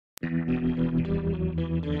Man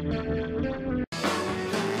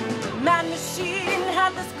machine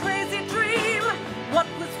had this crazy dream. What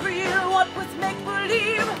was real, what was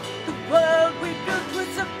make-believe? The world we built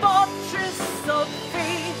was a fortress of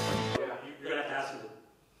faith. Yeah, you're going to ask him to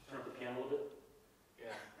turn up the piano a little bit? Yeah.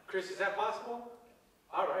 Chris, is that possible?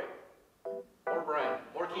 All right. More Brian,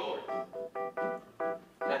 more keyboards.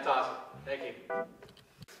 That's awesome. Thank you.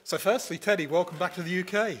 So firstly, Teddy, welcome back to the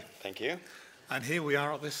UK. Thank you. And here we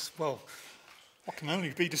are at this, well, what can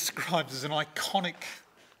only be described as an iconic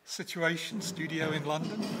situation, studio in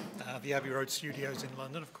London, the Abbey Road Studios in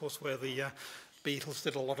London, of course, where the Beatles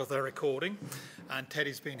did a lot of their recording. And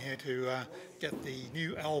Teddy's been here to get the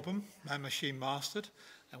new album, Man Machine, mastered.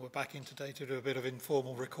 And we're back in today to do a bit of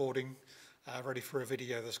informal recording, ready for a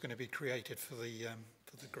video that's going to be created for the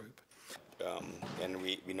group. And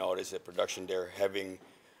we noticed the production there having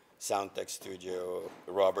Soundtech Studio,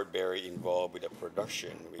 Robert Berry involved with the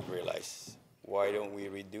production. We realized, why don't we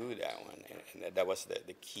redo that one? And that was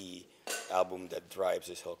the key album that drives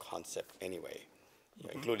this whole concept anyway, you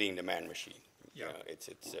know, including the Man Machine. Yeah. You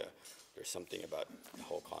know, there's something about the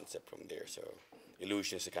whole concept from there. So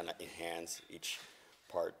illusions to kind of enhance each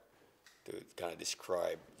part to kind of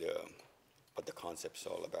describe what the concept's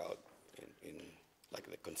all about in like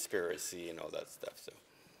the conspiracy and all that stuff. So,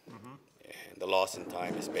 and the Lost in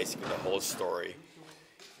Time is basically the whole story.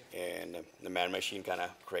 And the Man Machine kind of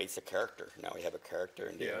creates a character. Now we have a character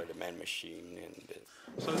in there, the Man Machine.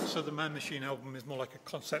 And so the Man Machine album is more like a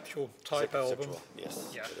conceptual type album.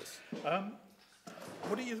 Yes, yeah. it is.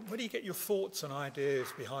 Where do you get your thoughts and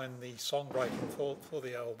ideas behind the songwriting for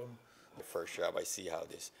the album? The first job, I see how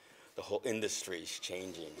the whole industry is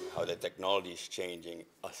changing, how the technology is changing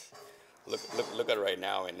us. Look at it right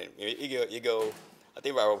now, and then you go. I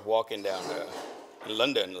think I was walking down in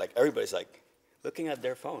London, like everybody's like looking at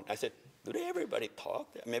their phone. I said, do everybody talk?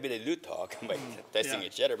 Maybe they do talk by testing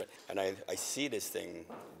each other, and I see this thing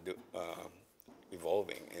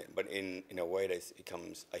evolving, but in a way that it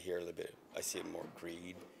comes, I hear a little bit, I see more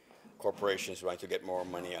greed. Corporations want to get more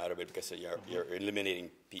money out of it because you're eliminating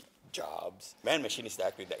jobs. Man Machine is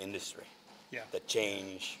actually the industry that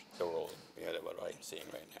changed the world. You know, what I'm seeing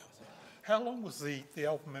right now. So. How long was the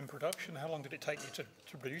album in production? How long did it take you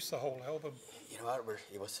to produce the whole album? You know what,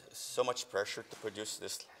 it was so much pressure to produce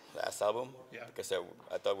this last album because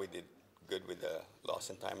I thought we did good with the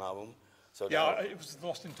Lost in Time album. So it was the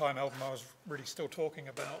Lost in Time album I was really still talking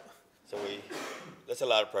about. So that's a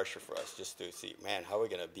lot of pressure for us just to see, man, how are we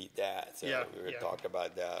going to beat that? So we talked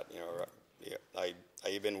about that. You know, I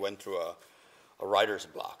even went through a writer's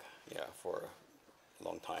block, for a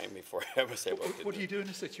long time before I was able to. What do you do in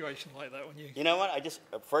a situation like that when you? You know what?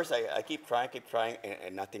 At first I keep trying,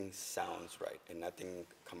 and nothing sounds right, and nothing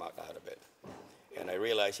come out of it. And I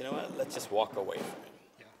realized, you know what? Let's just walk away from it.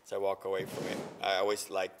 Yeah. So I walk away from it. I always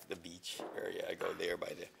like the beach area. I go there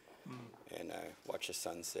by and I watch the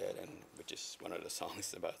sunset, which is one of the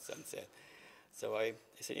songs about sunset. So I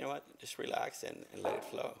said, you know what? Just relax and let it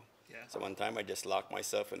flow. Yeah. So one time I just locked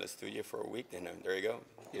myself in the studio for a week, and there you go,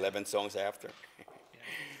 11 songs after.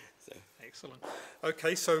 So. Excellent.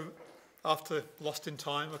 Okay, so after Lost in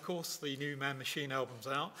Time, of course, the new Man Machine album's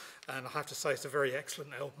out, and I have to say it's a very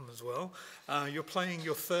excellent album as well. You're playing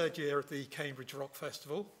your third year at the Cambridge Rock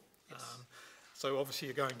Festival, so obviously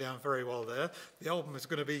you're going down very well there. The album is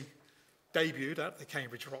going to be debuted at the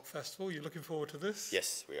Cambridge Rock Festival. You're looking forward to this?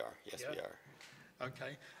 Yes, we are. Yes, we are.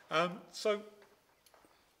 Okay. So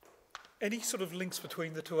any sort of links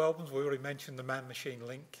between the two albums? We already mentioned the Man Machine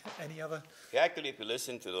link. Any other? Yeah, actually, if you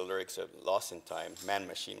listen to the lyrics of Lost in Time, Man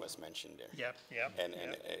Machine was mentioned there. And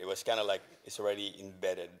it was kind of like it's already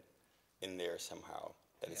embedded in there somehow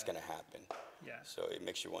that it's going to happen. Yeah. So it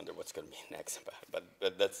makes you wonder what's going to be next about.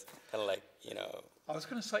 But that's kind of like, I was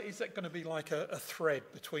going to say, is that going to be like a thread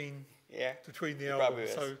between the albums? Probably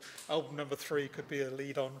is. So album number 3 could be a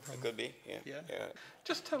lead on from. It could be, yeah.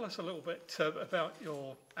 Just tell us a little bit about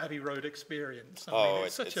your Abbey Road experience. I mean,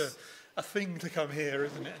 it's such a thing to come here,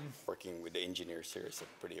 isn't it? And working with the engineers here is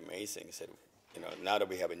pretty amazing. Said, now that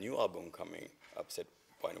we have a new album coming up, said,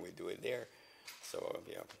 why don't we do it there? So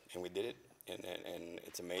and we did it. And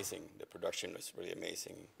it's amazing. The production was really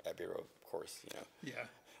amazing. Abbey Road, of course, You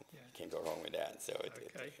can't go wrong with that. So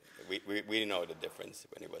we know the difference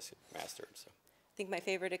when it was mastered. So I think my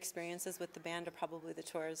favorite experiences with the band are probably the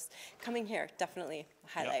tours. Coming here, definitely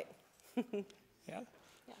a highlight. Yeah.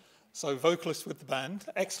 So vocalist with the band,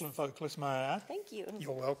 excellent vocalist, may I add. Thank you.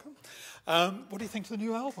 You're welcome. What do you think of the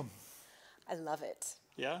new album? I love it.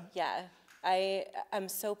 Yeah? Yeah. I'm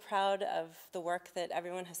so proud of the work that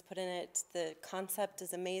everyone has put in it. The concept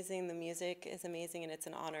is amazing, the music is amazing, and it's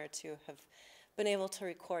an honor to have been able to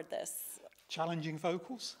record this. Challenging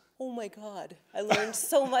vocals? Oh my God, I learned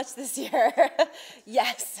so much this year.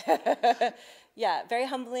 Yes. Yeah, very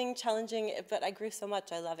humbling, challenging, but I grew so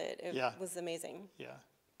much. I love it. It was amazing. Yeah,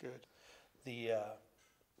 good. The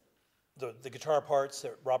guitar parts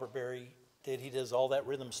that Robert Berry did, he does all that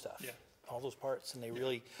rhythm stuff. Yeah. All those parts, and they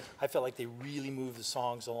really, I felt like they really moved the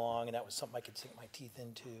songs along, and that was something I could sink my teeth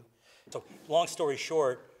into. So, long story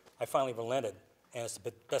short, I finally relented, and it's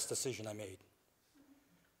the best decision I made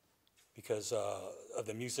because of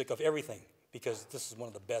the music, of everything, because this is one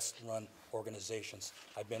of the best run organizations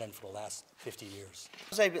I've been in for the last 50 years.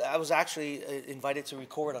 I was actually invited to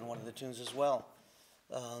record on one of the tunes as well,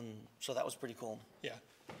 so that was pretty cool. Yeah,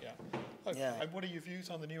 yeah. Okay. Yeah. And what are your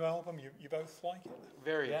views on the new album? You both like it?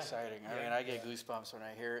 Very exciting. I mean, I get goosebumps when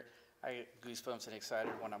I hear it. I get goosebumps and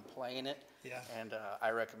excited when I'm playing it. Yeah. And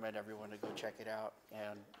I recommend everyone to go check it out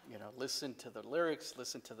and, you know, listen to the lyrics,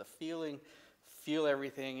 listen to the feeling, feel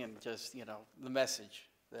everything, and just, you know, the message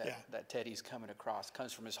that Teddy's coming across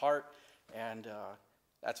comes from his heart, and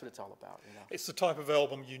that's what it's all about, you know. It's the type of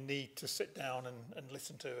album you need to sit down and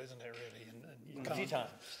listen to, isn't it, really? And you A few can't,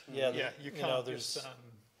 times. Yeah, you can't know, there's just,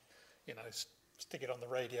 stick it on the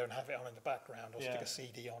radio and have it on in the background, or stick a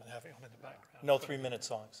CD on and have it on in the background. no 3-minute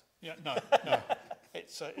songs. Yeah, no.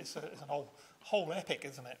 It's an whole epic,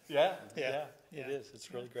 isn't it? Yeah, Yeah. it is.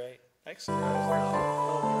 It's really great. Excellent.